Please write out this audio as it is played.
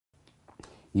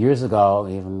Years ago,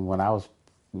 even when I was,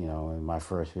 in my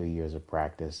first few years of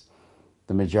practice,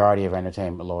 the majority of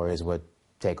entertainment lawyers would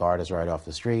take artists right off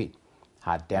the street,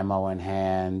 hot demo in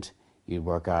hand. You'd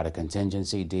work out a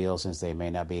contingency deal since they may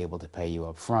not be able to pay you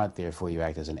up front. Therefore, you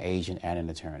act as an agent and an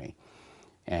attorney.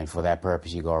 And for that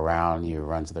purpose, you go around, you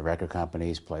run to the record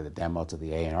companies, play the demo to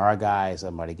the A&R guy.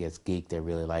 Somebody gets geeked, they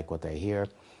really like what they hear,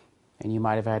 and you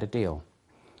might have had a deal.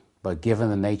 But given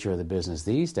the nature of the business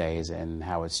these days and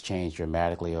how it's changed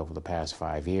dramatically over the past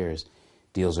 5 years,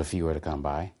 deals are fewer to come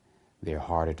by. They're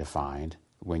harder to find.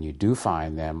 When you do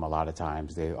find them, a lot of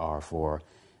times they are for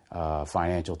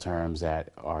financial terms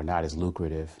that are not as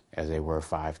lucrative as they were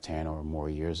 5, 10, or more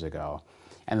years ago.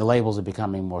 And the labels are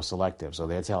becoming more selective. So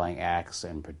they're telling acts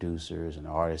and producers and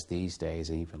artists these days,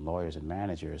 and even lawyers and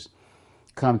managers,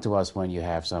 come to us when you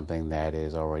have something that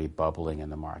is already bubbling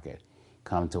in the market.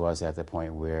 Come to us at the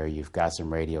point where you've got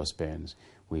some radio spins,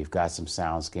 we've got some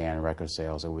sound scan record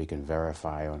sales that we can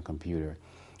verify on computer,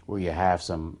 where you have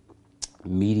some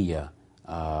media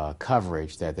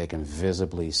coverage that they can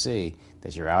visibly see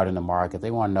that you're out in the market.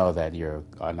 They want to know that you're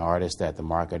an artist that the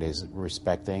market is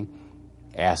respecting,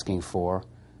 asking for,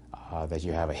 that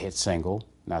you have a hit single,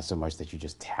 not so much that you're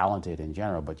just talented in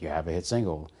general, but you have a hit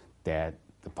single that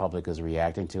the public is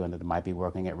reacting to and that might be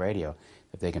working at radio,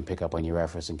 that they can pick up on your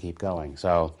efforts and keep going.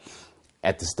 So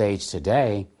at the stage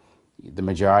today, the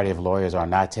majority of lawyers are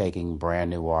not taking brand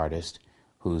new artists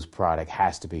whose product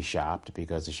has to be shopped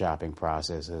because the shopping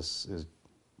process is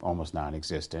almost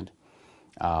non-existent.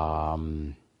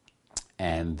 And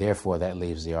therefore that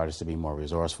leaves the artist to be more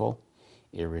resourceful.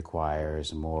 It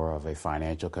requires more of a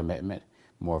financial commitment,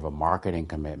 more of a marketing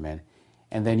commitment.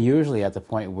 And then usually at the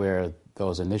point where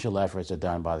those initial efforts are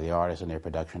done by the artist and their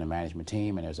production and management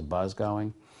team and there's a buzz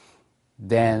going,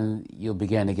 then you'll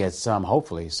begin to get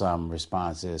hopefully some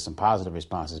responses, some positive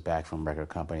responses back from record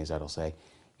companies that'll say,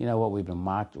 you know what, we've been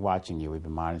watching you, we've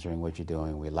been monitoring what you're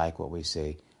doing, we like what we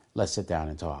see, let's sit down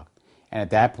and talk. And at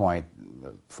that point,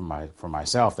 for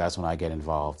myself, that's when I get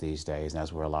involved these days, and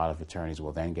that's where a lot of attorneys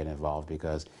will then get involved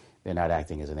because they're not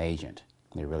acting as an agent.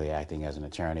 They're really acting as an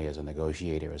attorney, as a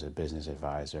negotiator, as a business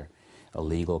advisor, a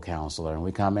legal counselor. And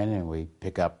we come in and we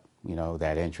pick up,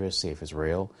 that interest, see if it's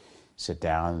real, sit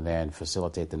down and then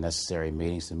facilitate the necessary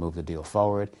meetings to move the deal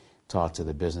forward, talk to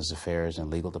the business affairs and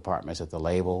legal departments at the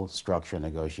label, structure and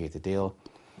negotiate the deal,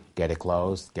 get it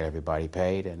closed, get everybody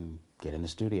paid, and get in the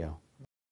studio.